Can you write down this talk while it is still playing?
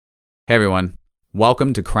Hey everyone,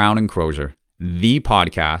 welcome to Crown and Crozier, the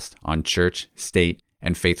podcast on church, state,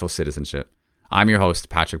 and faithful citizenship. I'm your host,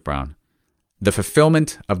 Patrick Brown. The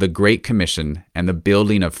fulfillment of the Great Commission and the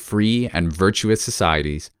building of free and virtuous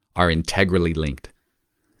societies are integrally linked.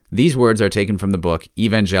 These words are taken from the book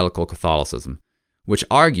Evangelical Catholicism, which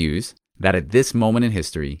argues that at this moment in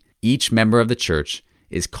history, each member of the church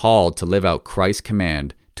is called to live out Christ's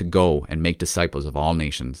command to go and make disciples of all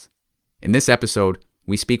nations. In this episode,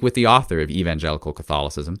 we speak with the author of Evangelical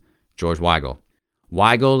Catholicism, George Weigel.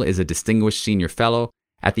 Weigel is a distinguished senior fellow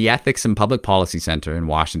at the Ethics and Public Policy Center in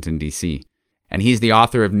Washington, D.C., and he's the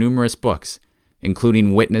author of numerous books,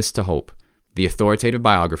 including Witness to Hope, the authoritative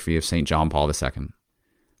biography of St. John Paul II.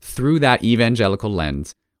 Through that evangelical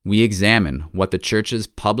lens, we examine what the Church's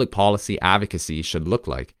public policy advocacy should look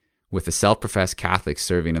like, with the self-professed Catholics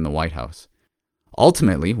serving in the White House.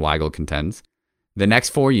 Ultimately, Weigel contends, the next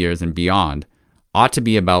 4 years and beyond ought to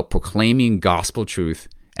be about proclaiming gospel truth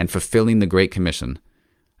and fulfilling the Great Commission,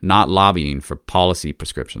 not lobbying for policy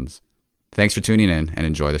prescriptions. Thanks for tuning in and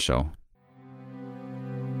enjoy the show.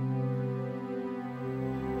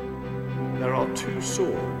 There are two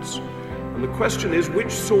swords, and the question is,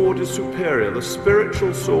 which sword is superior, the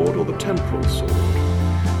spiritual sword or the temporal sword?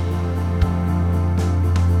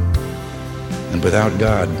 And without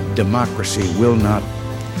God, democracy will not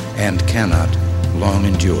and cannot long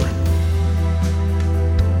endure.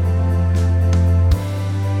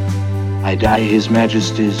 I die His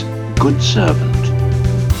Majesty's good servant,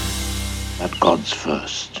 but God's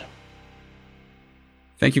first.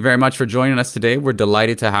 Thank you very much for joining us today. We're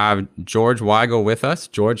delighted to have George Weigel with us.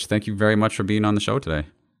 George, thank you very much for being on the show today.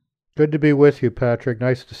 Good to be with you, Patrick.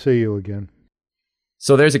 Nice to see you again.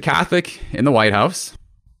 So there's a Catholic in the White House,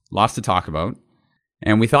 lots to talk about,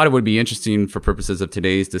 and we thought it would be interesting for purposes of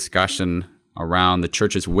today's discussion around the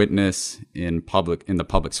Church's witness in the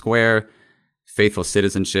public square, faithful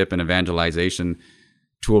citizenship and evangelization,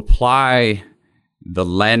 to apply the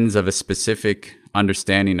lens of a specific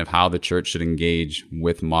understanding of how the church should engage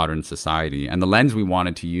with modern society. And the lens we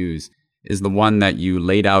wanted to use is the one that you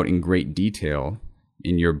laid out in great detail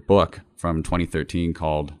in your book from 2013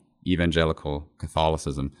 called Evangelical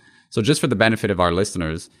Catholicism. So just for the benefit of our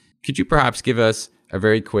listeners, could you perhaps give us a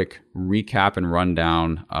very quick recap and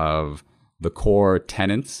rundown of the core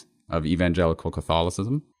tenets of Evangelical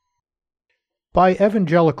Catholicism? By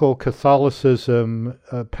evangelical Catholicism,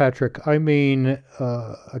 Patrick, I mean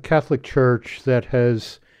a Catholic Church that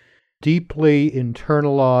has deeply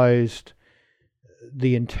internalized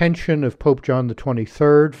the intention of Pope John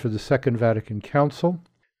XXIII for the Second Vatican Council,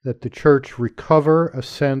 that the Church recover a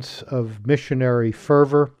sense of missionary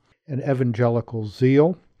fervor and evangelical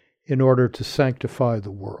zeal in order to sanctify the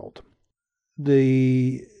world.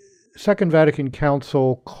 The Second Vatican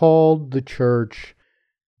Council called the Church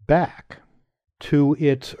back to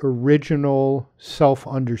its original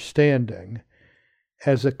self-understanding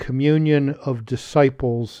as a communion of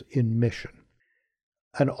disciples in mission.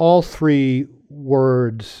 And all three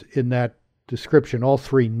words in that description, all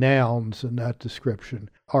three nouns in that description,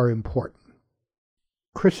 are important.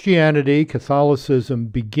 Christianity, Catholicism,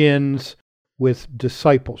 begins with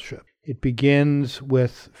discipleship. It begins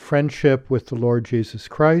with friendship with the Lord Jesus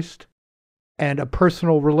Christ and a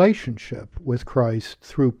personal relationship with Christ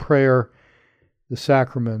through prayer, the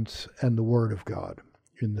sacraments, and the Word of God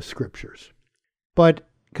in the Scriptures. But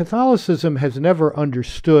Catholicism has never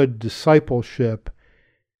understood discipleship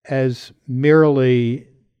as merely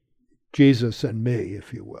Jesus and me,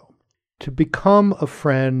 if you will. To become a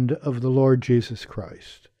friend of the Lord Jesus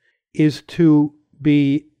Christ is to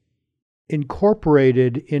be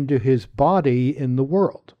incorporated into His body in the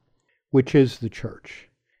world, which is the Church.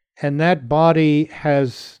 And that body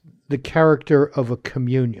has the character of a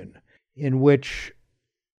communion, in which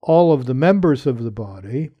all of the members of the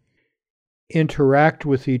body interact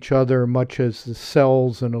with each other much as the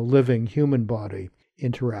cells in a living human body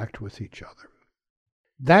interact with each other.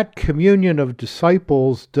 That communion of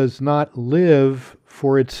disciples does not live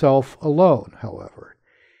for itself alone, however.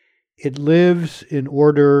 It lives in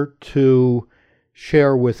order to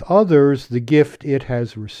share with others the gift it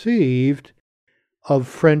has received of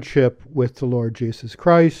friendship with the Lord Jesus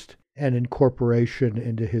Christ and incorporation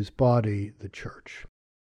into His body, the Church.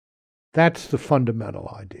 That's the fundamental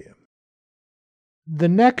idea. The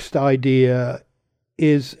next idea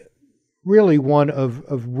is really one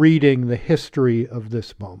of reading the history of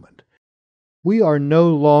this moment. We are no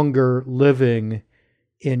longer living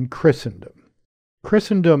in Christendom.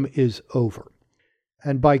 Christendom is over.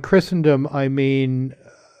 And by Christendom, I mean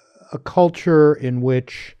a culture in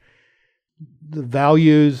which the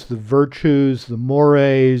values, the virtues, the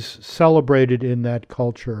mores celebrated in that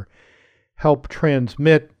culture help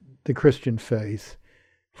transmit the Christian faith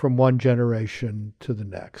from one generation to the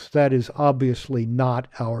next. That is obviously not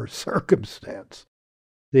our circumstance.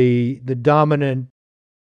 The dominant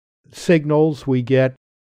signals we get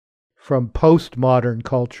from postmodern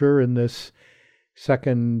culture in this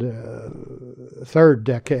third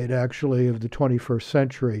decade, actually, of the 21st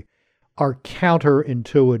century are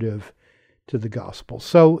counterintuitive to the gospel.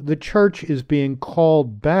 So the church is being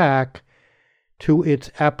called back to its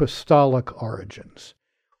apostolic origins.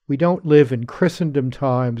 We don't live in Christendom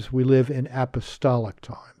times, we live in apostolic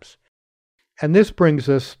times. And this brings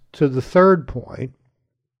us to the third point,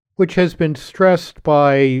 which has been stressed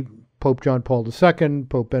by Pope John Paul II,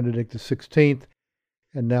 Pope Benedict XVI,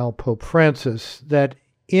 and now Pope Francis, that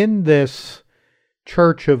in this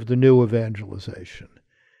church of the new evangelization,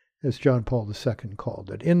 as John Paul II called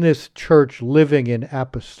it, in this church living in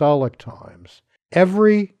apostolic times,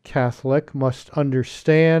 every Catholic must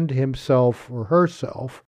understand himself or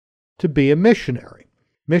herself to be a missionary.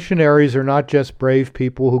 Missionaries are not just brave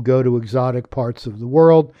people who go to exotic parts of the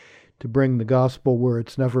world to bring the gospel where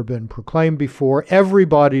it's never been proclaimed before.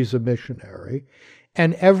 Everybody's a missionary,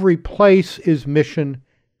 and every place is mission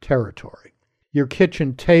territory. Your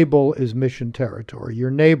kitchen table is mission territory.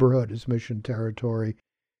 Your neighborhood is mission territory.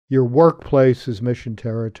 Your workplace is mission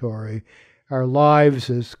territory. Our lives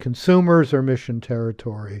as consumers are mission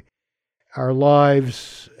territory. Our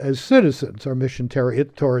lives as citizens are mission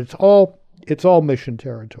territory. It's all mission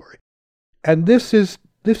territory. And this is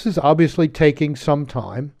obviously taking some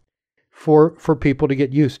time for people to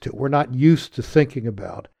get used to. We're not used to thinking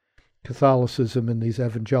about Catholicism in these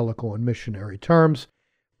evangelical and missionary terms,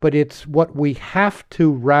 but it's what we have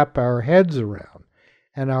to wrap our heads around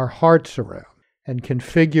and our hearts around and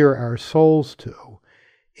configure our souls to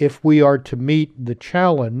if we are to meet the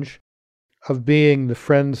challenge of being the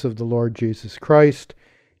friends of the Lord Jesus Christ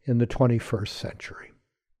in the 21st century.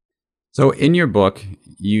 So in your book,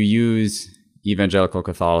 you use evangelical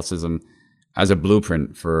Catholicism as a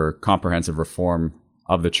blueprint for comprehensive reform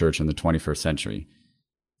of the church in the 21st century,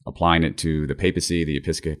 applying it to the papacy, the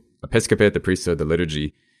episcopate, the priesthood, the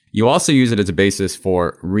liturgy. You also use it as a basis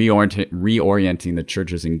for reorienting the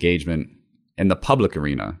church's engagement in the public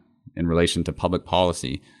arena in relation to public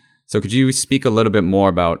policy. So could you speak a little bit more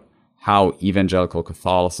about how evangelical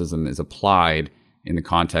Catholicism is applied in the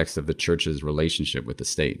context of the church's relationship with the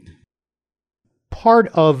state? Part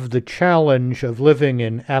of the challenge of living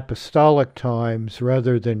in apostolic times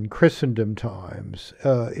rather than Christendom times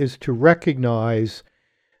is to recognize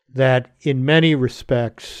that in many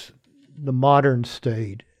respects, the modern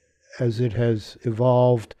state, as it has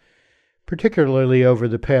evolved, particularly over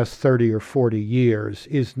the past 30 or 40 years,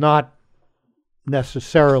 is not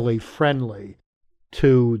necessarily friendly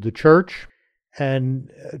to the church and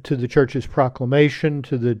to the church's proclamation,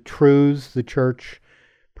 to the truths the church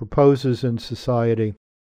proposes in society.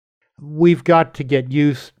 We've got to get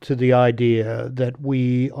used to the idea that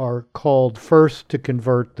we are called first to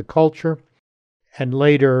convert the culture and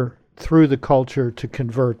later, through the culture, to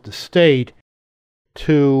convert the state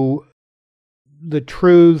to the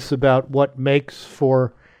truths about what makes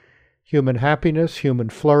for human happiness, human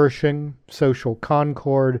flourishing, social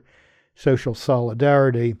concord, social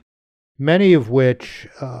solidarity, many of which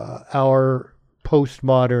our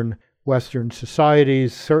postmodern Western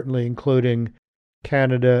societies, certainly including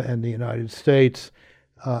Canada and the United States,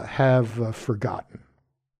 have forgotten.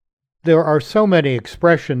 There are so many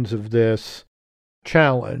expressions of this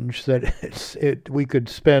challenge that we could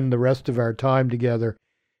spend the rest of our time together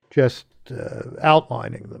just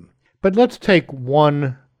outlining them. But let's take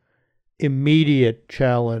one immediate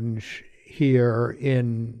challenge here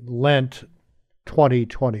in Lent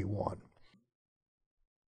 2021.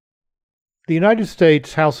 The United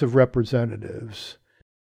States House of Representatives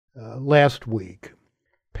last week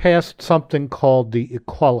passed something called the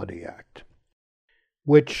Equality Act,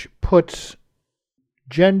 which puts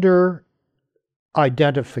gender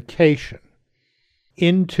identification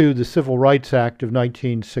into the Civil Rights Act of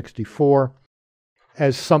 1964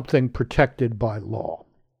 as something protected by law.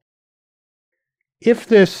 If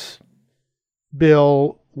this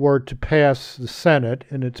bill were to pass the Senate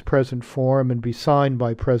in its present form and be signed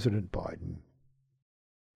by President Biden,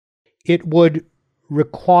 it would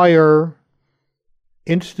require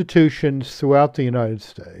institutions throughout the United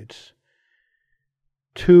States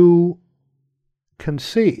to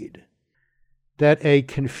concede that a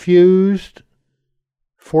confused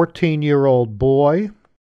 14-year-old boy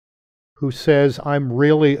who says, "I'm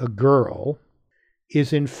really a girl,"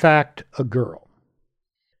 is in fact a girl,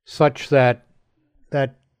 such that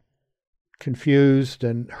that confused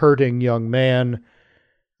and hurting young man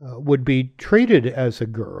would be treated as a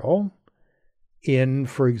girl in,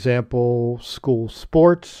 for example, school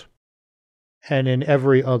sports and in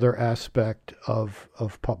every other aspect of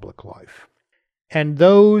public life. And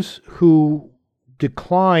those who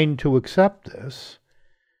decline to accept this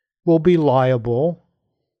will be liable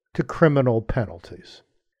to criminal penalties.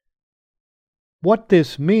 What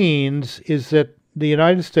this means is that the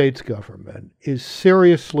United States government is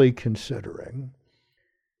seriously considering,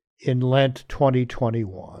 in Lent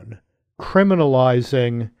 2021,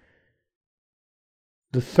 criminalizing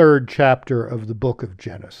the third chapter of the book of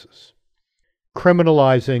Genesis,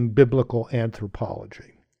 criminalizing biblical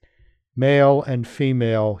anthropology. Male and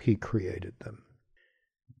female, he created them.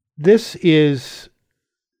 This is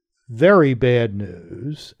very bad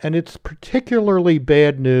news, and it's particularly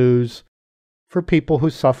bad news for people who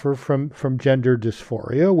suffer from gender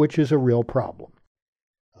dysphoria, which is a real problem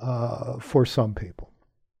for some people.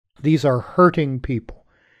 These are hurting people.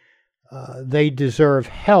 They deserve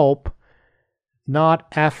help, not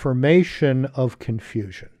affirmation of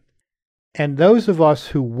confusion. And those of us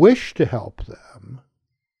who wish to help them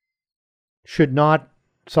should not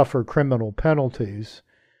suffer criminal penalties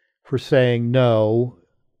for saying, no,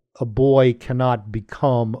 a boy cannot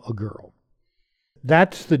become a girl.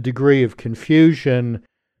 That's the degree of confusion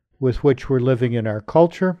with which we're living in our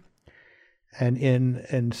culture and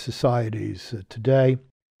in societies today.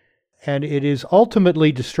 And it is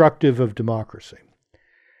ultimately destructive of democracy.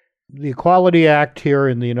 The Equality Act here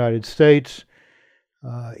in the United States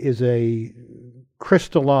is a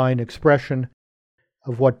crystalline expression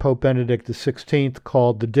of what Pope Benedict XVI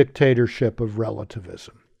called the dictatorship of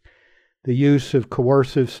relativism, the use of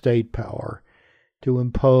coercive state power to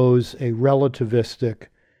impose a relativistic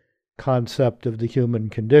concept of the human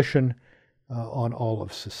condition on all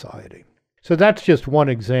of society. So that's just one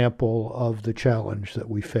example of the challenge that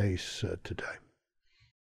we face today.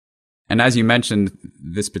 And as you mentioned,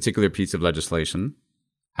 this particular piece of legislation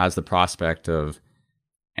has the prospect of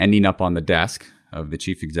ending up on the desk of the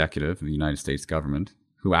chief executive of the United States government,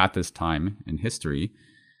 who at this time in history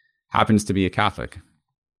happens to be a Catholic.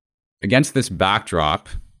 Against this backdrop,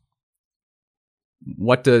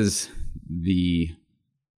 what does the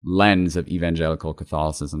lens of evangelical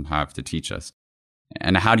Catholicism have to teach us?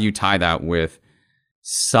 And how do you tie that with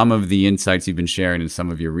some of the insights you've been sharing in some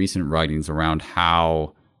of your recent writings around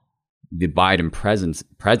how the Biden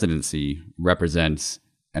presidency represents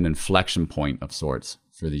an inflection point of sorts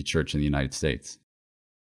for the Church in the United States?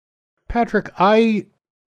 Patrick, I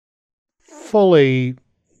fully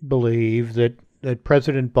believe that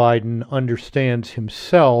President Biden understands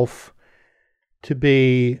himself to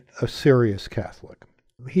be a serious Catholic.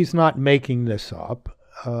 He's not making this up.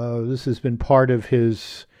 This has been part of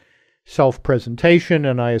his self-presentation,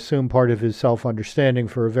 and I assume part of his self-understanding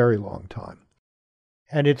for a very long time.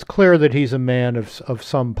 And it's clear that he's a man of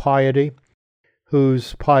some piety,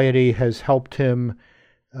 whose piety has helped him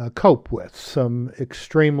cope with some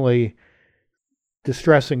extremely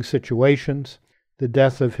distressing situations, the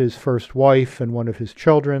death of his first wife and one of his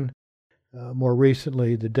children, more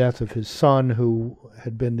recently the death of his son, who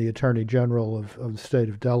had been the Attorney General of the state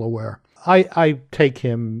of Delaware. I take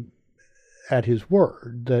him at his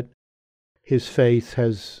word that his faith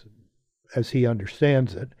has, as he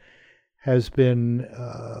understands it, has been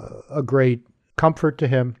a great comfort to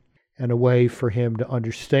him and a way for him to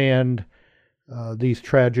understand these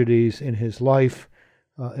tragedies in his life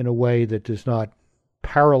in a way that does not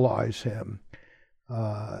paralyze him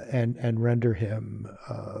and render him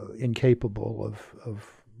incapable of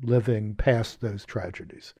living past those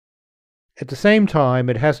tragedies. At the same time,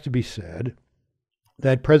 it has to be said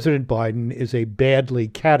that President Biden is a badly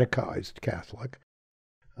catechized Catholic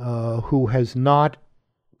who has not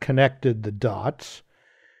connected the dots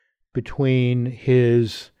between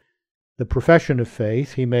the profession of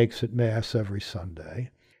faith he makes at Mass every Sunday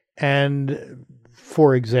and,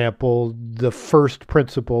 for example, the first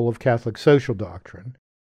principle of Catholic social doctrine,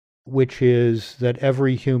 which is that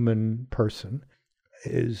every human person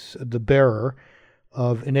is the bearer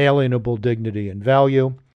of inalienable dignity and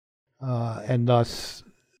value, and thus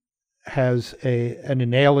has an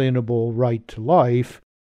inalienable right to life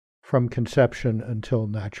from conception until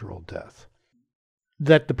natural death.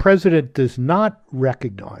 That the president does not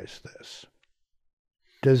recognize this,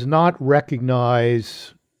 does not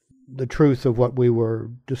recognize the truth of what we were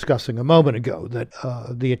discussing a moment ago, that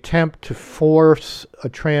the attempt to force a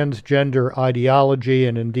transgender ideology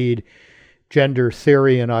and indeed gender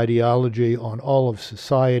theory and ideology on all of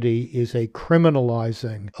society is a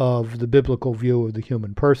criminalizing of the biblical view of the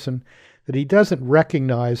human person, that he doesn't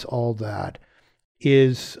recognize all that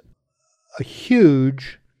is a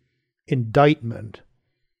huge indictment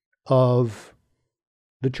of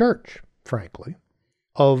the church frankly,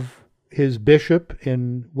 of his bishop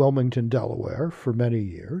in Wilmington, Delaware for many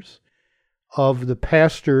years, of the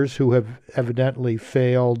pastors who have evidently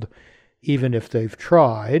failed, even if they've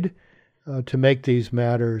tried, to make these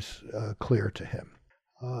matters clear to him.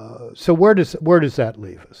 So where does that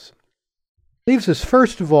leave us? It leaves us,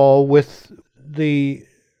 first of all, with the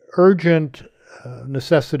urgent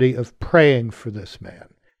necessity of praying for this man,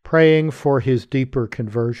 praying for his deeper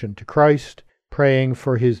conversion to Christ, praying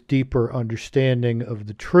for his deeper understanding of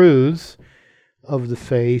the truths of the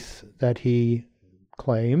faith that he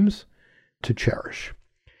claims to cherish.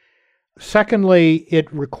 Secondly,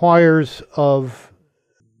 it requires of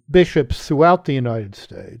bishops throughout the United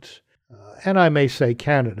States, and I may say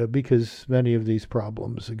Canada, because many of these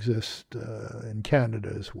problems exist in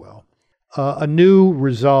Canada as well, a new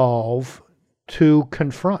resolve to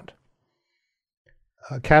confront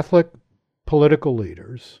Catholic political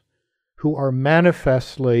leaders who are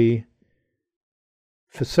manifestly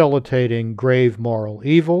facilitating grave moral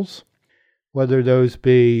evils, whether those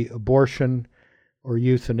be abortion or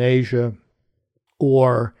euthanasia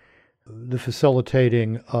or the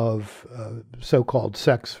facilitating of so-called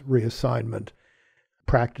sex reassignment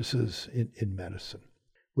practices in medicine,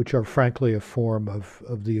 which are frankly a form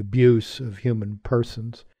of the abuse of human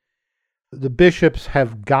persons. The bishops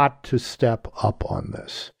have got to step up on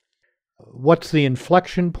this. What's the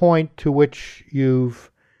inflection point to which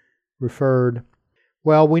you've referred?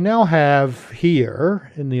 Well, we now have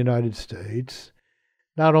here in the United States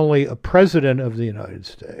not only a president of the United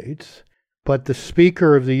States, but the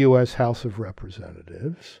Speaker of the U.S. House of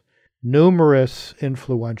Representatives, numerous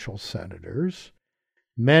influential senators,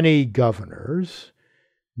 many governors,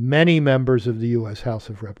 many members of the U.S. House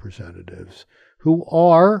of Representatives who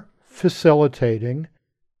are facilitating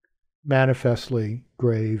manifestly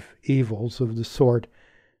grave evils of the sort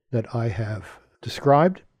that I have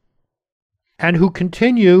described, and who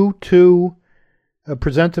continue to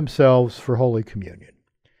present themselves for Holy Communion.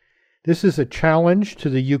 This is a challenge to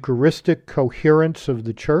the Eucharistic coherence of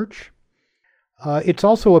the Church. It's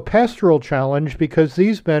also a pastoral challenge because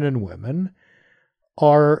these men and women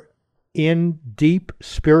are in deep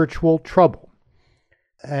spiritual trouble.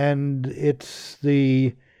 And it's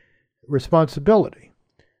the responsibility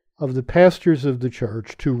of the pastors of the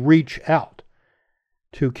Church to reach out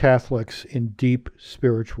to Catholics in deep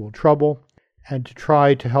spiritual trouble and to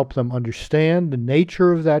try to help them understand the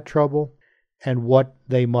nature of that trouble and what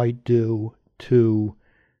they might do to,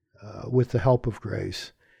 with the help of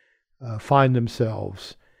grace, find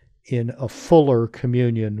themselves in a fuller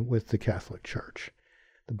communion with the Catholic Church.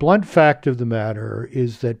 The blunt fact of the matter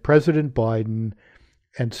is that President Biden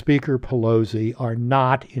and Speaker Pelosi are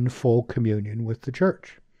not in full communion with the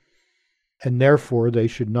Church, and therefore they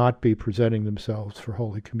should not be presenting themselves for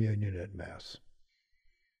Holy Communion at Mass.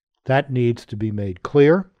 That needs to be made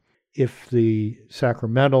clear if the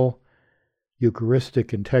sacramental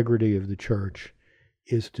Eucharistic integrity of the Church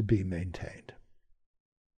is to be maintained.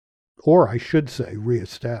 Or I should say,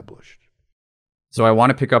 reestablished. So I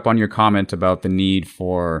want to pick up on your comment about the need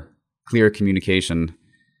for clear communication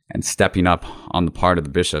and stepping up on the part of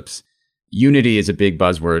the bishops. Unity is a big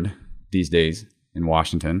buzzword these days in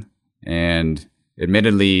Washington. And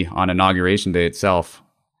admittedly, on Inauguration Day itself,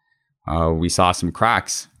 we saw some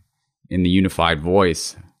cracks in the unified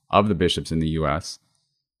voice of the bishops in the U.S.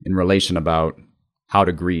 in relation about how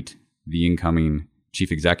to greet the incoming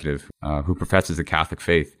chief executive who professes the Catholic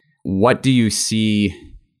faith. What do you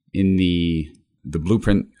see in the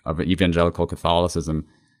blueprint of evangelical Catholicism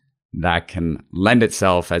that can lend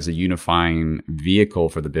itself as a unifying vehicle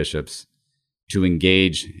for the bishops to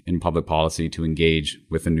engage in public policy, to engage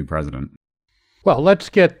with the new president? Well, let's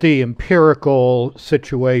get the empirical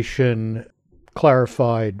situation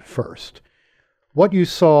clarified first. What you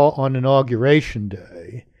saw on Inauguration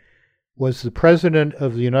Day was the president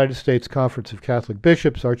of the United States Conference of Catholic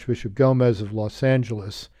Bishops, Archbishop Gomez of Los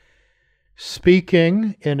Angeles,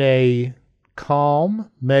 speaking in a calm,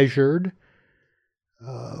 measured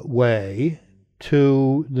way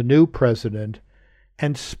to the new president,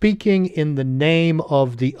 and speaking in the name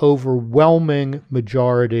of the overwhelming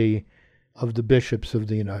majority of the bishops of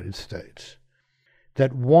the United States.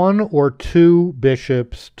 That one or two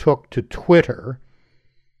bishops took to Twitter,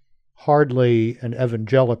 hardly an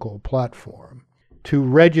evangelical platform, to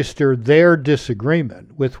register their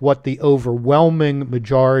disagreement with what the overwhelming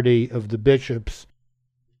majority of the bishops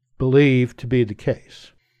believe to be the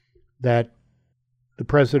case, that the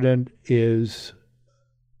president is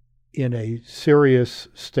in a serious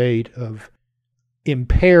state of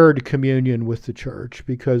impaired communion with the Church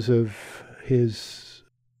because of his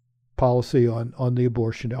policy on the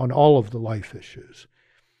abortion, on all of the life issues,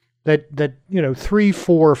 that 3,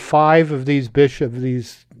 4, 5 of these bishops,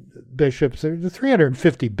 there are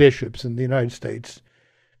 350 bishops in the United States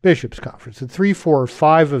Bishops' Conference, and 3, 4, or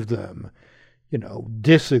 5 of them,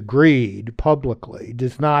 disagreed publicly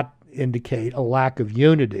does not indicate a lack of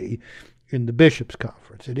unity in the Bishops'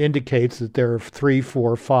 Conference. It indicates that there are 3,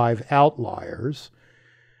 4, 5 outliers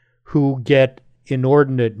who get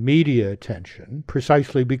inordinate media attention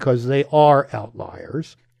precisely because they are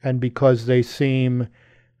outliers and because they seem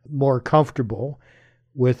more comfortable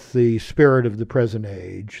with the spirit of the present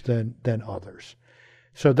age than others.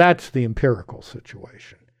 So that's the empirical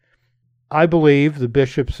situation. I believe the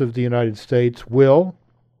bishops of the United States will,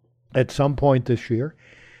 at some point this year,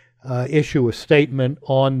 issue a statement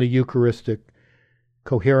on the Eucharistic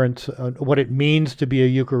coherence, what it means to be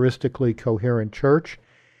a Eucharistically coherent church,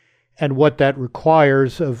 and what that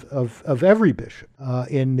requires of every bishop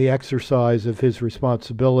in the exercise of his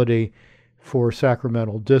responsibility for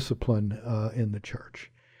sacramental discipline in the church.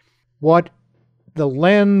 What the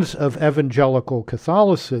lens of evangelical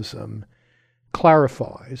Catholicism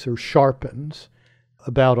clarifies or sharpens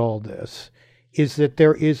about all this is that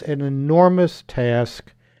there is an enormous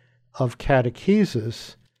task of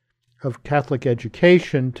catechesis, of Catholic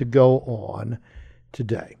education to go on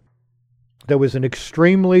today. There was an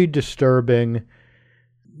extremely disturbing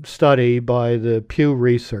study by the Pew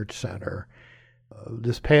Research Center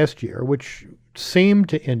this past year, which seemed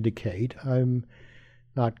to indicate, I'm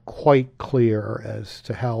not quite clear as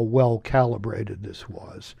to how well calibrated this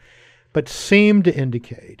was, but seemed to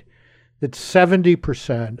indicate that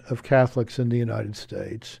 70% of Catholics in the United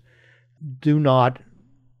States do not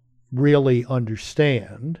really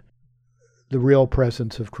understand the real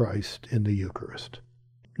presence of Christ in the Eucharist.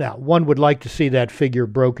 Now, one would like to see that figure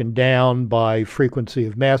broken down by frequency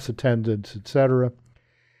of Mass attendance, etc.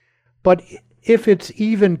 But if it's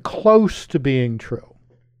even close to being true,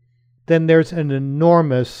 then there's an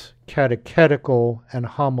enormous catechetical and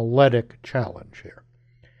homiletic challenge here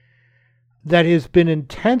that has been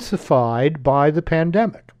intensified by the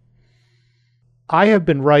pandemic. I have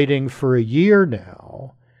been writing for a year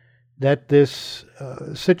now that this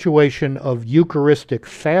situation of Eucharistic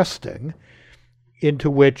fasting, into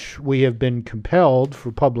which we have been compelled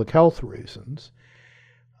for public health reasons,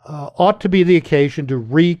 ought to be the occasion to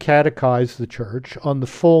re-catechize the Church on the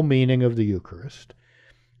full meaning of the Eucharist,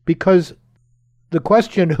 because the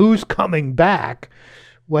question who's coming back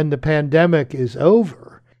when the pandemic is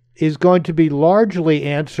over is going to be largely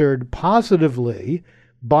answered positively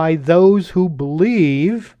by those who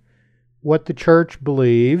believe what the Church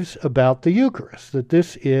believes about the Eucharist, that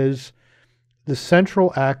this is the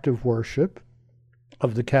central act of worship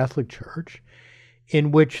of the Catholic Church,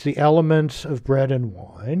 in which the elements of bread and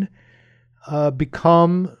wine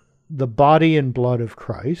become the body and blood of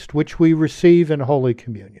Christ, which we receive in Holy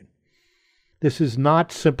Communion. This is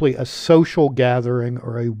not simply a social gathering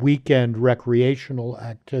or a weekend recreational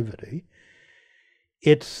activity.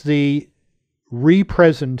 It's the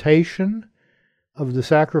representation of the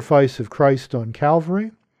sacrifice of Christ on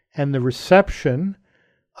Calvary and the reception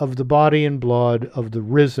of the body and blood of the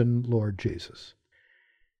risen Lord Jesus.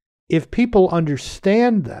 If people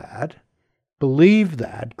understand that, believe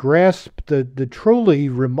that, grasp the truly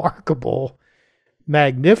remarkable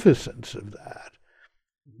magnificence of that,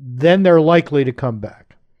 then they're likely to come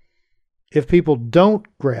back. If people don't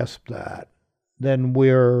grasp that, then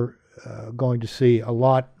we're going to see a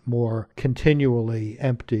lot more continually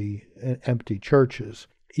empty churches,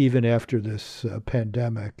 even after this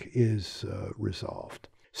pandemic is resolved.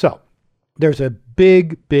 So there's a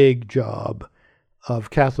big job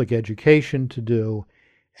of Catholic education to do.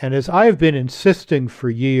 And as I've been insisting for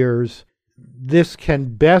years, this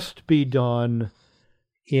can best be done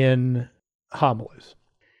in homilies,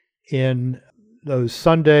 in those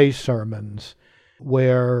Sunday sermons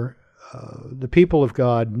where the people of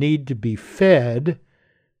God need to be fed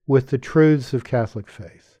with the truths of Catholic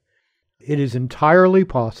faith. It is entirely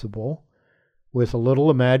possible, with a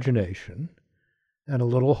little imagination and a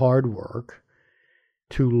little hard work,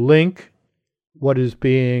 to link what is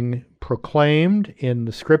being proclaimed in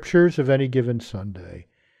the scriptures of any given Sunday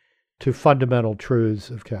to fundamental truths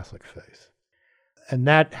of Catholic faith. And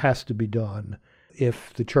that has to be done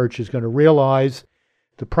if the Church is going to realize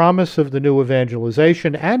the promise of the new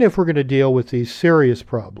evangelization, and if we're going to deal with these serious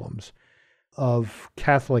problems of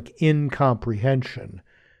Catholic incomprehension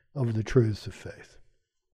of the truths of faith.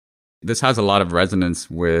 This has a lot of resonance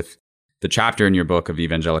with the chapter in your book of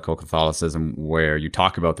Evangelical Catholicism where you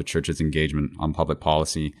talk about the Church's engagement on public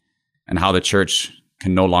policy and how the Church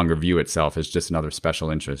can no longer view itself as just another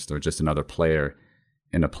special interest or just another player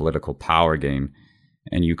in a political power game.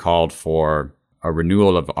 And you called for a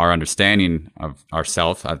renewal of our understanding of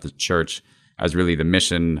ourselves as the church as really the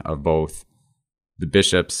mission of both the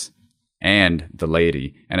bishops and the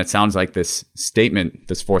laity. And it sounds like this statement,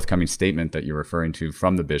 this forthcoming statement that you're referring to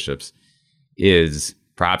from the bishops, is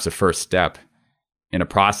perhaps a first step in a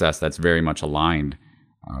process that's very much aligned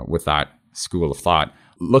with that school of thought.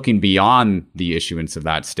 Looking beyond the issuance of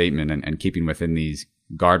that statement and keeping within these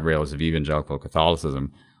guardrails of evangelical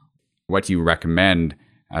Catholicism, what do you recommend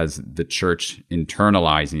as the church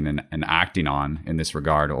internalizing and acting on in this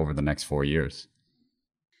regard over the next 4 years?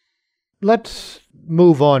 Let's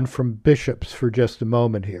move on from bishops for just a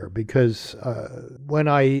moment here, because when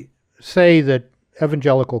I say that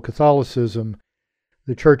evangelical Catholicism,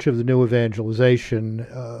 the Church of the New Evangelization,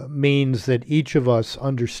 means that each of us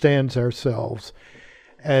understands ourselves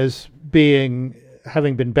as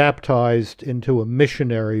having been baptized into a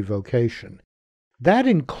missionary vocation. That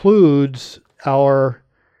includes our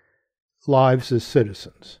lives as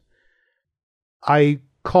citizens. I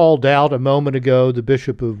called out a moment ago the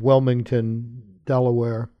Bishop of Wilmington,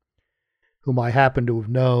 Delaware, whom I happen to have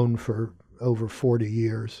known for over 40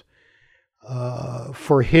 years,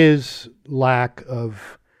 for his lack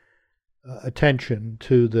of attention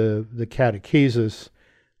to the catechesis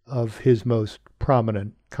of his most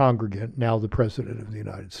prominent congregant, now the President of the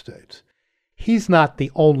United States. He's not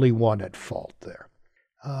the only one at fault there.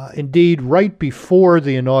 Indeed, right before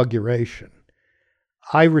the inauguration,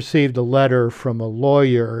 I received a letter from a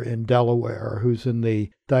lawyer in Delaware who's in the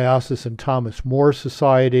Diocesan Thomas More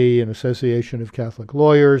Society, an association of Catholic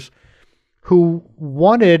lawyers, who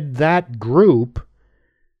wanted that group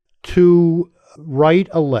to write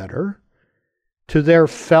a letter to their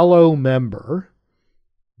fellow member,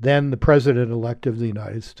 then the President-elect of the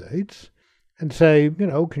United States, and say,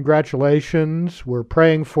 congratulations, we're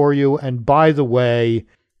praying for you, and by the way,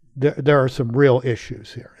 there are some real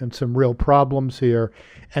issues here and some real problems here,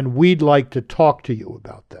 and we'd like to talk to you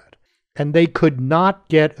about that. And they could not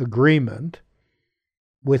get agreement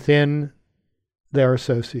within their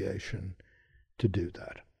association to do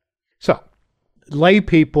that. So, lay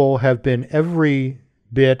people have been every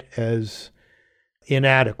bit as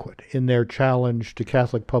inadequate in their challenge to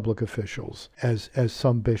Catholic public officials as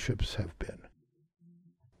some bishops have been.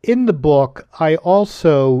 In the book, I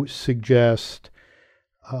also suggest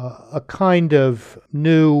a kind of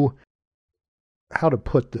new,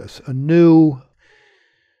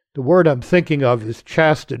 the word I'm thinking of is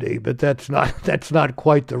chastity, but that's not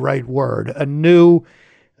quite the right word, a new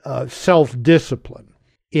self-discipline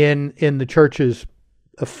in the Church's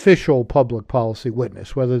official public policy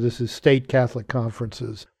witness, whether this is state Catholic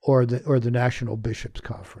conferences or the National Bishops'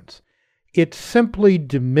 Conference. It simply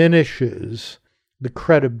diminishes the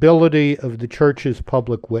credibility of the Church's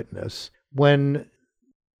public witness when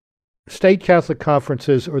state Catholic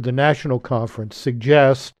conferences or the National Conference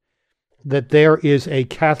suggest that there is a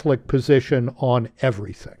Catholic position on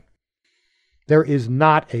everything. There is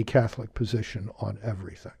not a Catholic position on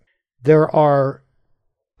everything. There are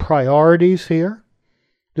priorities here.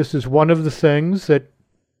 This is one of the things that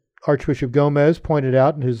Archbishop Gomez pointed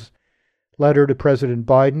out in his letter to President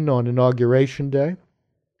Biden on Inauguration Day.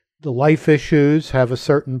 The life issues have a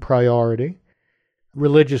certain priority.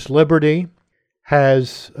 Religious liberty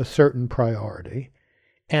has a certain priority.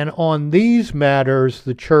 And on these matters,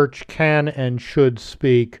 the Church can and should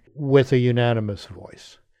speak with a unanimous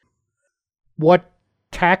voice. What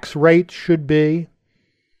tax rates should be,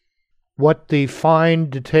 what the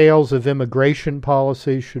fine details of immigration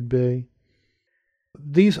policy should be,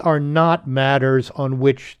 these are not matters on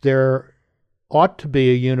which there ought to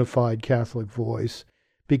be a unified Catholic voice,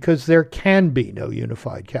 because there can be no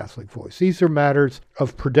unified Catholic voice. These are matters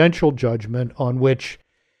of prudential judgment on which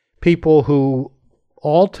people who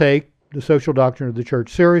all take the social doctrine of the Church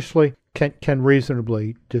seriously can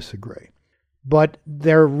reasonably disagree. But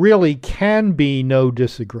there really can be no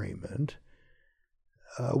disagreement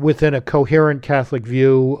within a coherent Catholic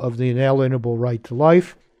view of the inalienable right to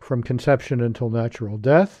life from conception until natural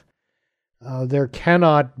death. There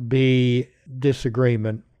cannot be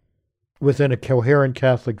disagreement within a coherent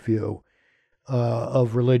Catholic view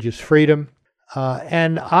of religious freedom.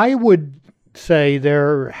 And I would say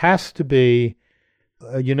there has to be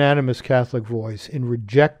a unanimous Catholic voice in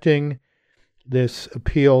rejecting this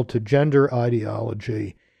appeal to gender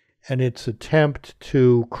ideology and its attempt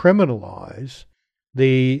to criminalize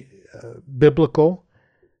the biblical,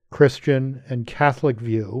 Christian, and Catholic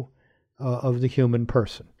view of the human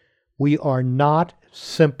person. We are not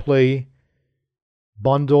simply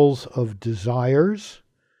bundles of desires,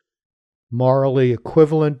 morally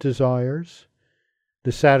equivalent desires,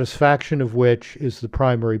 the satisfaction of which is the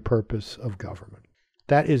primary purpose of government.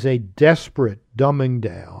 That is a desperate dumbing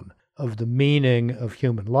down of the meaning of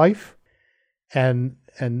human life and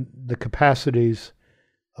the capacities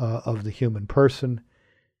of the human person,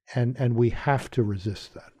 and we have to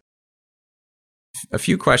resist that. A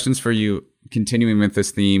few questions for you, continuing with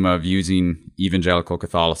this theme of using evangelical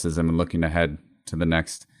Catholicism and looking ahead to the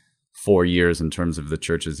next 4 years in terms of the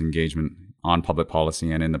church's engagement on public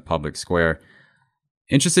policy and in the public square.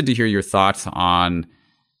 Interested to hear your thoughts on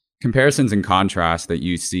comparisons and contrasts that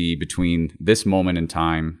you see between this moment in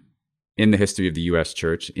time in the history of the U.S.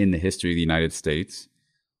 Church, in the history of the United States,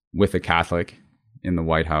 with a Catholic in the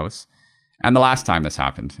White House, and the last time this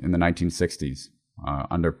happened in the 1960s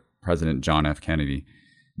under President John F. Kennedy.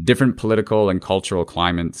 Different political and cultural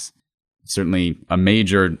climates. Certainly a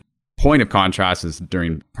major point of contrast is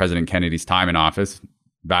during President Kennedy's time in office,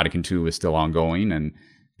 Vatican II was still ongoing, and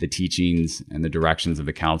the teachings and the directions of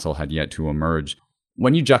the council had yet to emerge.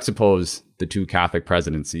 When you juxtapose the two Catholic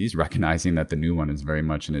presidencies, recognizing that the new one is very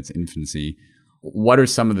much in its infancy, what are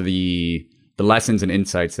some of the lessons and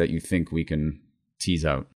insights that you think we can tease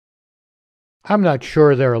out? I'm not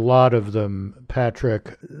sure there are a lot of them,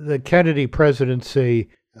 Patrick. The Kennedy presidency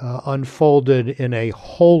unfolded in a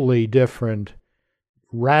wholly different,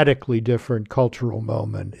 radically different cultural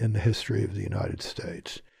moment in the history of the United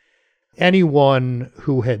States. Anyone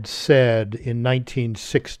who had said in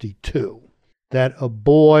 1962 that a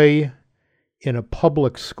boy in a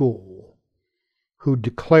public school who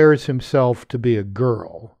declares himself to be a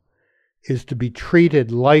girl is to be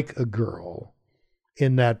treated like a girl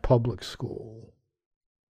in that public school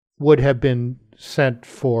would have been sent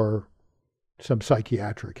for some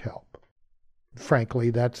psychiatric help. Frankly,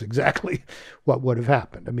 that's exactly what would have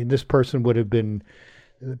happened. I mean, this person would have been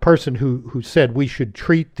the person who said we should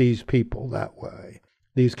treat these people that way,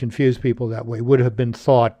 these confused people that way, would have been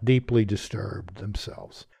thought deeply disturbed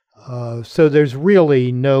themselves. So there's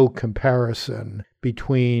really no comparison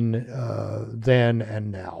between then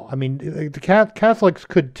and now. I mean, the Catholics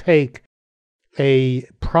could take a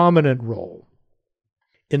prominent role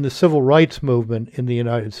in the civil rights movement in the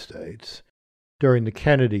United States during the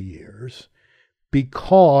Kennedy years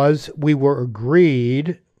because we were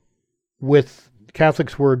agreed with,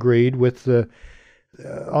 Catholics were agreed with the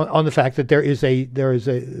on the fact that there is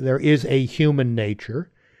a human nature,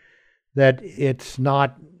 that it's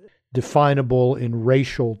not definable in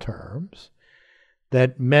racial terms,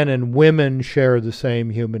 that men and women share the same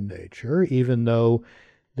human nature, even though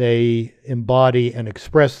they embody and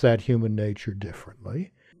express that human nature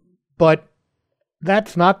differently. But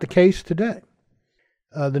that's not the case today.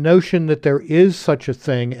 The notion that there is such a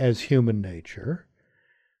thing as human nature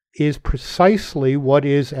is precisely what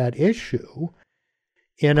is at issue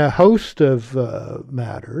in a host of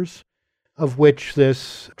matters, of which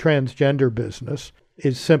this transgender business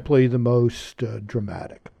is simply the most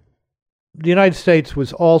dramatic. The United States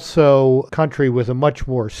was also a country with a much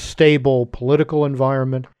more stable political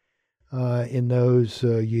environment in those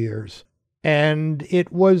years. And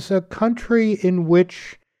it was a country in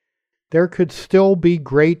which there could still be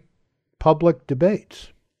great public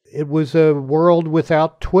debates. It was a world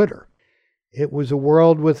without Twitter. It was a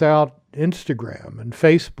world without Instagram and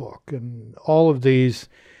Facebook and all of these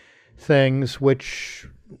things which,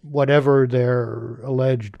 whatever their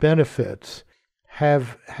alleged benefits,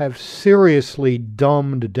 have seriously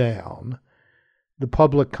dumbed down the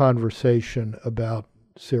public conversation about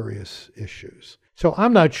serious issues. So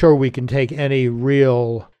I'm not sure we can take any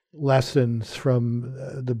real lessons from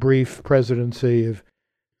the brief presidency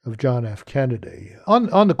of John F. Kennedy.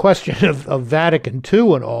 On the question of Vatican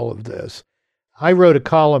II and all of this, I wrote a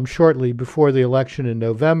column shortly before the election in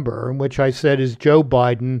November in which I said,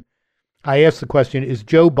 I asked the question, is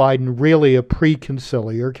Joe Biden really a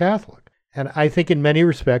pre-conciliar Catholic? And I think in many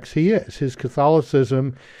respects he is. His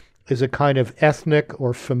Catholicism is a kind of ethnic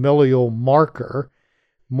or familial marker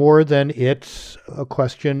more than it's a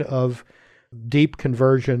question of deep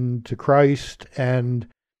conversion to Christ and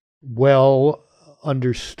well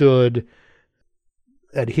understood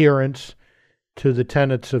adherence to the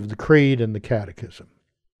tenets of the Creed and the Catechism.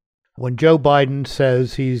 When Joe Biden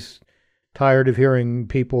says he's tired of hearing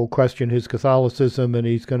people question his Catholicism and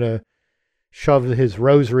he's going to shove his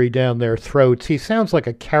rosary down their throats, he sounds like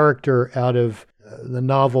a character out of the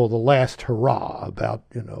novel The Last Hurrah about,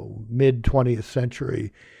 mid-20th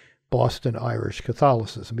century Boston Irish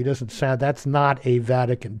Catholicism. He doesn't sound, that's not a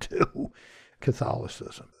Vatican II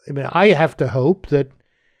Catholicism. I mean, I have to hope that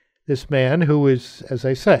this man, who is, as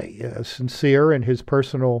I say, sincere in his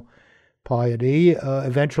personal piety,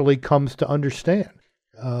 eventually comes to understand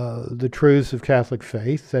the truths of Catholic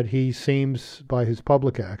faith that he seems, by his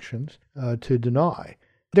public actions, to deny.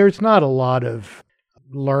 There's not a lot of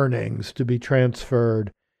learnings to be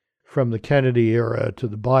transferred from the Kennedy era to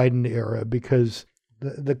the Biden era, because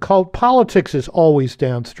politics is always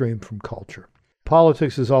downstream from culture.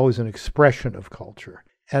 Politics is always an expression of culture.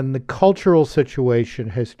 And the cultural situation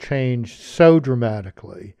has changed so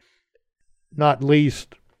dramatically, not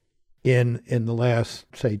least in the last,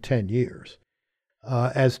 say, 10 years,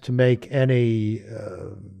 as to make any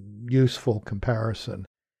useful comparison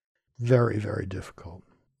very, very difficult.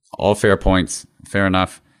 All fair points. Fair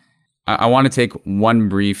enough. I want to take one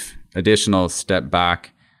brief additional step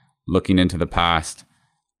back, looking into the past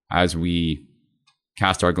as we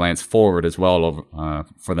cast our glance forward as well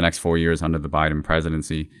for the next 4 years under the Biden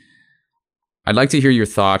presidency. I'd like to hear your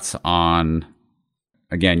thoughts on,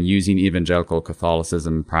 again, using evangelical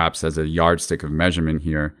Catholicism perhaps as a yardstick of measurement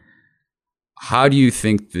here. How do you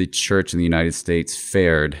think the church in the United States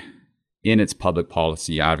fared in its public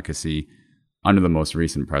policy advocacy under the most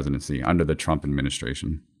recent presidency, under the Trump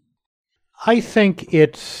administration? I think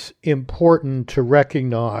it's important to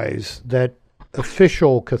recognize that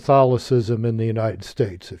official Catholicism in the United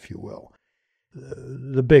States, if you will,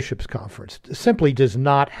 the Bishops' Conference, simply does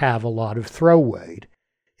not have a lot of throw weight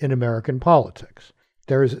in American politics.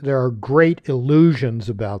 There are great illusions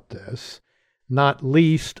about this, not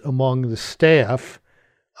least among the staff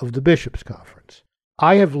of the Bishops' Conference.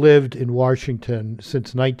 I have lived in Washington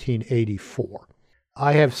since 1984.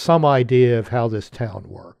 I have some idea of how this town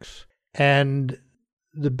works. And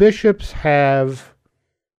the bishops have,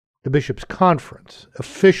 the Bishops' Conference,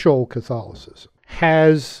 official Catholicism,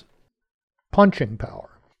 has punching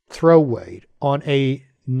power, throw weight on a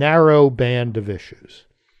narrow band of issues.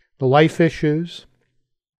 The life issues,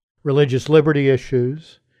 religious liberty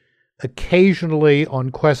issues, occasionally on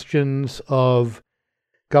questions of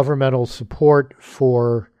governmental support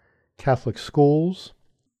for Catholic schools,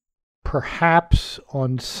 perhaps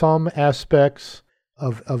on some aspects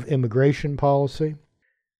of immigration policy.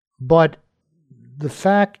 But the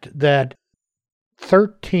fact that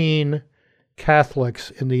 13 Catholics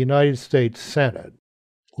in the United States Senate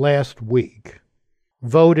last week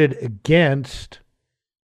voted against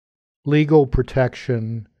legal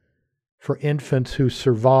protection for infants who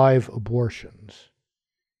survive abortions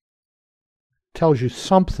tells you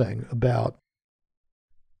something about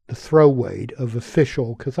the throw weight of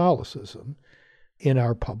official Catholicism in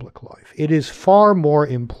our public life. It is far more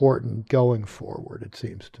important going forward, it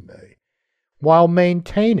seems to me, while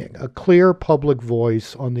maintaining a clear public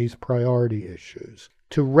voice on these priority issues,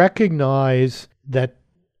 to recognize that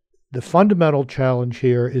the fundamental challenge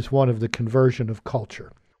here is one of the conversion of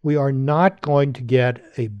culture. We are not going to get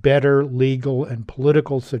a better legal and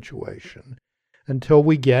political situation until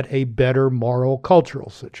we get a better moral cultural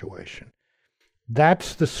situation.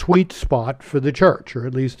 That's the sweet spot for the church, or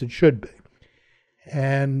at least it should be.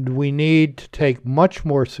 And we need to take much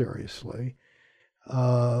more seriously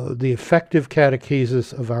the effective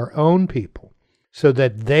catechesis of our own people, so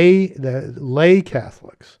that the lay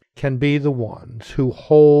Catholics, can be the ones who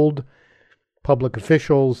hold public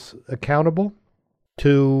officials accountable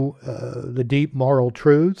to the deep moral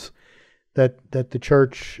truths that the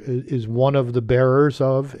church is one of the bearers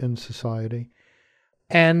of in society,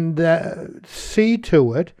 and see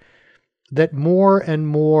to it that more and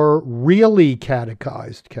more really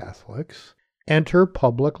catechized Catholics enter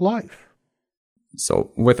public life.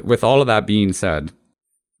 So with all of that being said,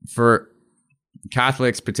 for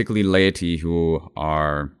Catholics, particularly laity, who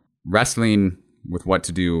are wrestling with what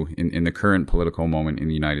to do in the current political moment in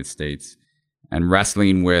the United States, and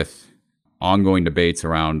wrestling with ongoing debates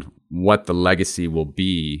around what the legacy will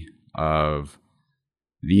be of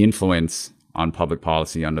the influence on public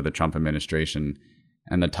policy under the Trump administration,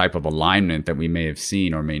 and the type of alignment that we may have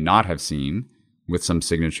seen or may not have seen with some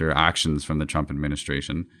signature actions from the Trump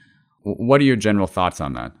administration. What are your general thoughts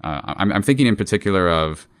on that? I'm thinking in particular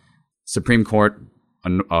of Supreme Court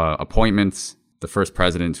appointments, the first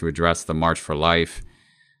president to address the March for Life,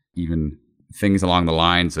 even things along the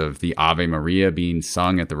lines of the Ave Maria being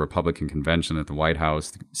sung at the Republican convention at the White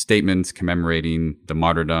House, statements commemorating the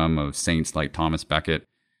martyrdom of saints like Thomas Becket.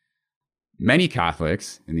 Many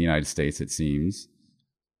Catholics in the United States, it seems,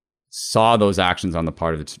 saw those actions on the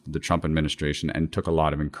part of the Trump administration and took a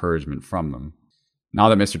lot of encouragement from them. Now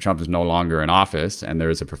that Mr. Trump is no longer in office and there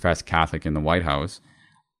is a professed Catholic in the White House,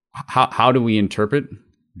 how do we interpret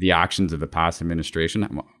the actions of the past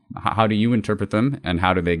administration? How do you interpret them, and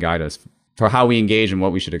how do they guide us for how we engage and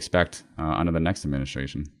what we should expect under the next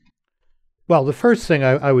administration? Well, the first thing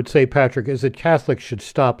I would say, Patrick, is that Catholics should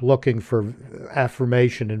stop looking for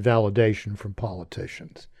affirmation and validation from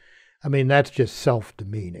politicians. I mean, that's just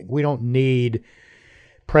self-demeaning. We don't need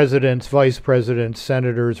presidents, vice presidents,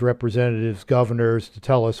 senators, representatives, governors to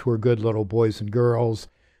tell us we're good little boys and girls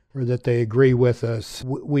or that they agree with us.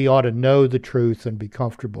 We ought to know the truth and be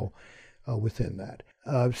comfortable within that.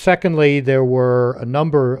 Secondly, there were a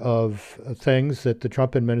number of things that the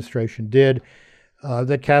Trump administration did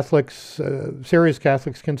that Catholics, serious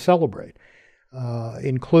Catholics, can celebrate,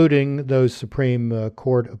 including those Supreme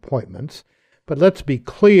Court appointments. But let's be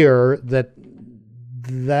clear that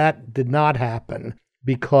that did not happen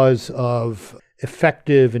because of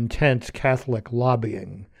effective, intense Catholic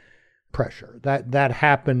lobbying pressure. That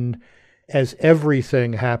happened, as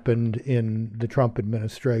everything happened in the Trump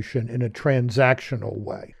administration, in a transactional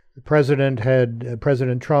way.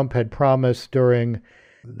 President Trump had promised during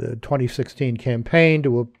the 2016 campaign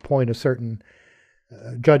to appoint a certain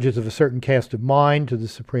judges of a certain cast of mind to the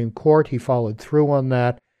Supreme Court. He followed through on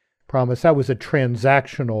that promise. That was a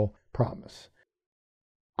transactional promise.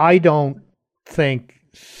 I don't think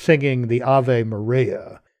singing the Ave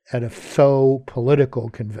Maria at a faux political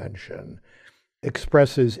convention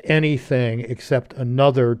expresses anything except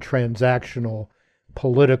another transactional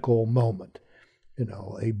political moment,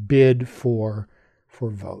 a bid for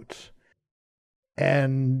votes.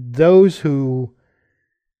 And those who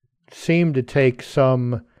seem to take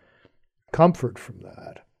some comfort from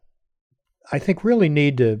that, I think really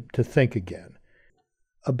need to think again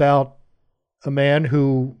about a man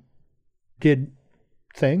who did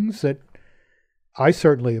things that I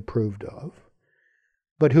certainly approved of,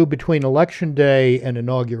 but who between Election Day and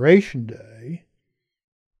Inauguration Day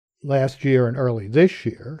last year and early this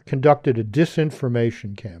year conducted a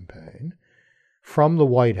disinformation campaign from the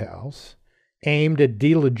White House aimed at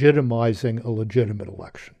delegitimizing a legitimate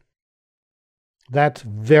election. That's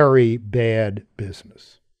very bad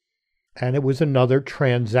business. And it was another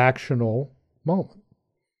transactional moment.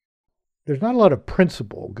 There's not a lot of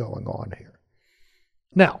principle going on here.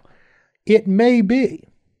 Now, it may be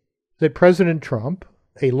that President Trump,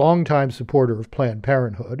 a longtime supporter of Planned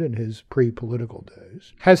Parenthood in his pre-political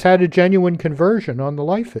days, has had a genuine conversion on the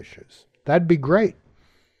life issues. That'd be great.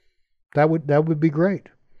 That would be great.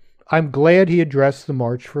 I'm glad he addressed the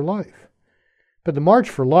March for Life. But the March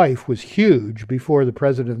for Life was huge before the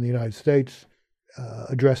President of the United States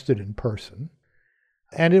addressed it in person.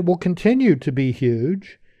 And it will continue to be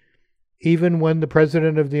huge even when the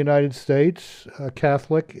President of the United States, a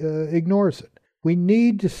Catholic, ignores it. We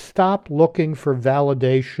need to stop looking for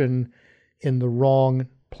validation in the wrong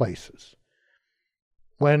places.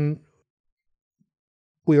 When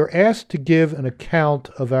we are asked to give an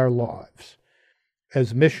account of our lives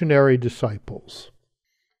as missionary disciples,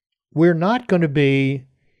 we're not going to be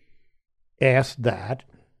asked that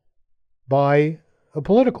by a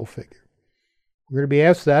political figure. We're going to be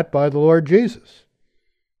asked that by the Lord Jesus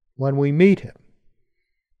when we meet him.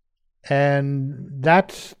 And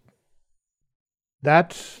that's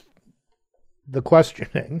the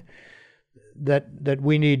questioning that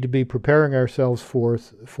we need to be preparing ourselves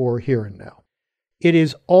for here and now. It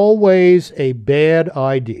is always a bad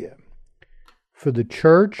idea for the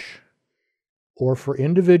church or for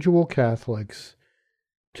individual Catholics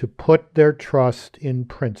to put their trust in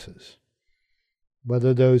princes,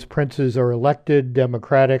 whether those princes are elected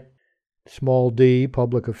democratic, small d,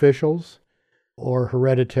 public officials, or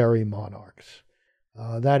hereditary monarchs.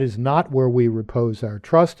 That is not where we repose our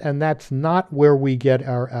trust, and that's not where we get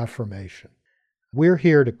our affirmation. We're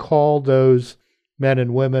here to call those men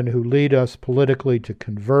and women who lead us politically to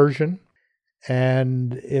conversion,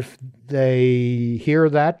 and if they hear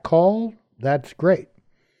that call, that's great.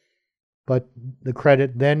 But the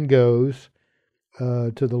credit then goes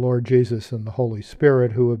to the Lord Jesus and the Holy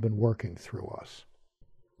Spirit who have been working through us.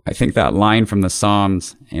 I think that line from the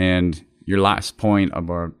Psalms and your last point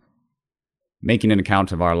about making an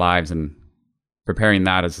account of our lives and preparing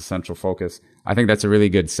that as a central focus, I think that's a really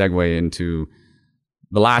good segue into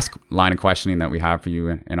the last line of questioning that we have for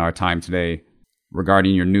you in our time today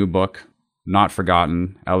regarding your new book, Not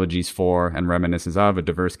Forgotten, Elegies for and Reminiscences of a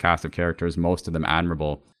Diverse Cast of Characters, Most of Them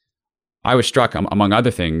Admirable. I was struck, among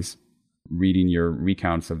other things, reading your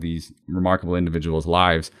recounts of these remarkable individuals'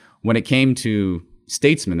 lives, when it came to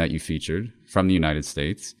statesmen that you featured from the United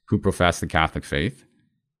States who professed the Catholic faith.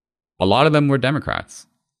 A lot of them were Democrats.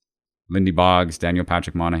 Lindy Boggs, Daniel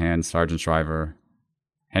Patrick Moynihan, Sargent Shriver,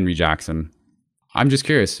 Henry Jackson. I'm just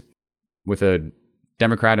curious, with a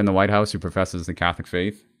Democrat in the White House who professes the Catholic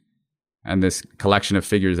faith and this collection of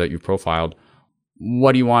figures that you've profiled,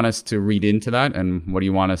 what do you want us to read into that, and what do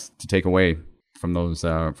you want us to take away from those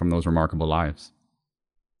remarkable lives?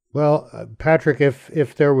 Well, Patrick,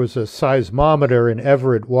 if there was a seismometer in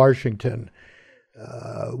Everett, Washington,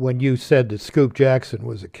 when you said that Scoop Jackson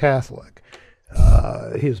was a Catholic,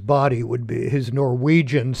 his body would be his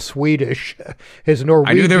Norwegian, Swedish, his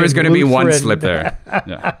Norwegian. I knew there was going to be one Lutheran, slip there.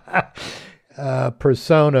 Yeah.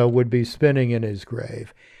 Persona would be spinning in his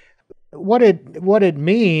grave. What it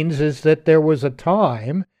means is that there was a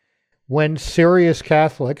time when serious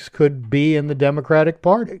Catholics could be in the Democratic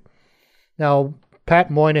Party. Now,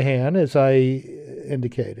 Pat Moynihan, as I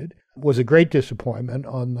indicated, was a great disappointment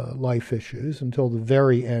on the life issues until the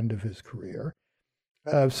very end of his career.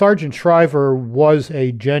 Sargent Shriver was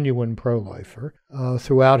a genuine pro-lifer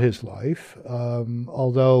throughout his life,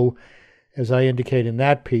 although, as I indicate in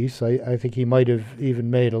that piece, I think he might have even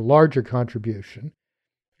made a larger contribution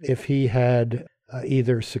if he had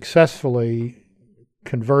either successfully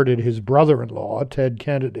converted his brother-in-law, Ted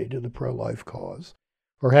Kennedy, to the pro-life cause,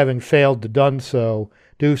 or having failed to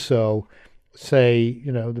do so, say,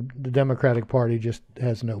 the Democratic Party just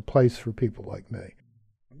has no place for people like me.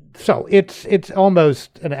 So it's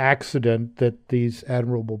almost an accident that these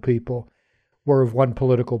admirable people were of one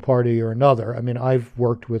political party or another. I mean, I've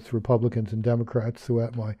worked with Republicans and Democrats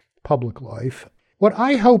throughout my public life. What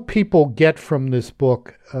I hope people get from this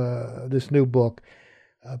book, this new book,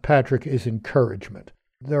 Patrick, is encouragement.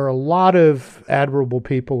 There are a lot of admirable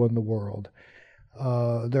people in the world.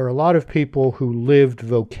 There are a lot of people who lived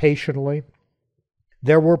vocationally.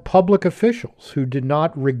 There were public officials who did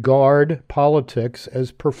not regard politics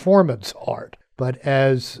as performance art, but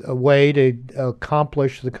as a way to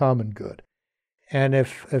accomplish the common good. And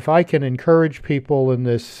if I can encourage people in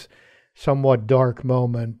this somewhat dark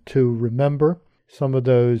moment to remember some of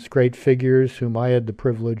those great figures whom I had the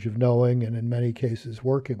privilege of knowing and in many cases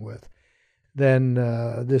working with, then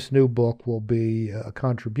this new book will be a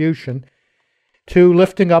contribution to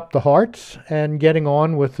lifting up the hearts and getting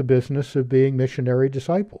on with the business of being missionary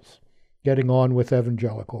disciples, getting on with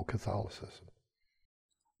evangelical Catholicism.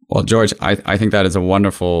 Well, George, I think that is a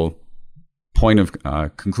wonderful point of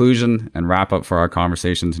conclusion and wrap up for our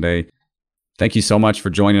conversation today. Thank you so much for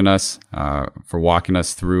joining us, for walking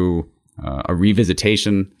us through a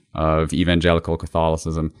revisitation of evangelical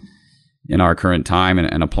Catholicism in our current time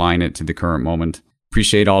and applying it to the current moment.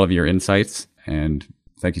 Appreciate all of your insights, and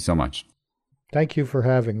thank you so much. Thank you for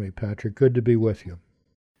having me, Patrick. Good to be with you.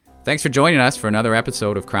 Thanks for joining us for another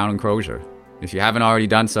episode of Crown and Crozier. If you haven't already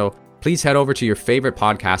done so, please head over to your favorite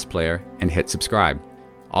podcast player and hit subscribe.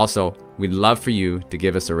 Also, we'd love for you to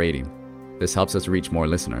give us a rating. This helps us reach more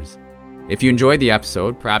listeners. If you enjoyed the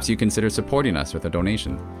episode, perhaps you consider supporting us with a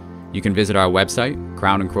donation. You can visit our website,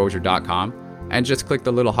 crownandcrozier.com, and just click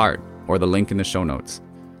the little heart or the link in the show notes.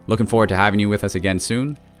 Looking forward to having you with us again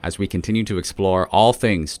soon as we continue to explore all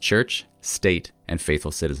things church, state, and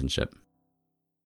faithful citizenship.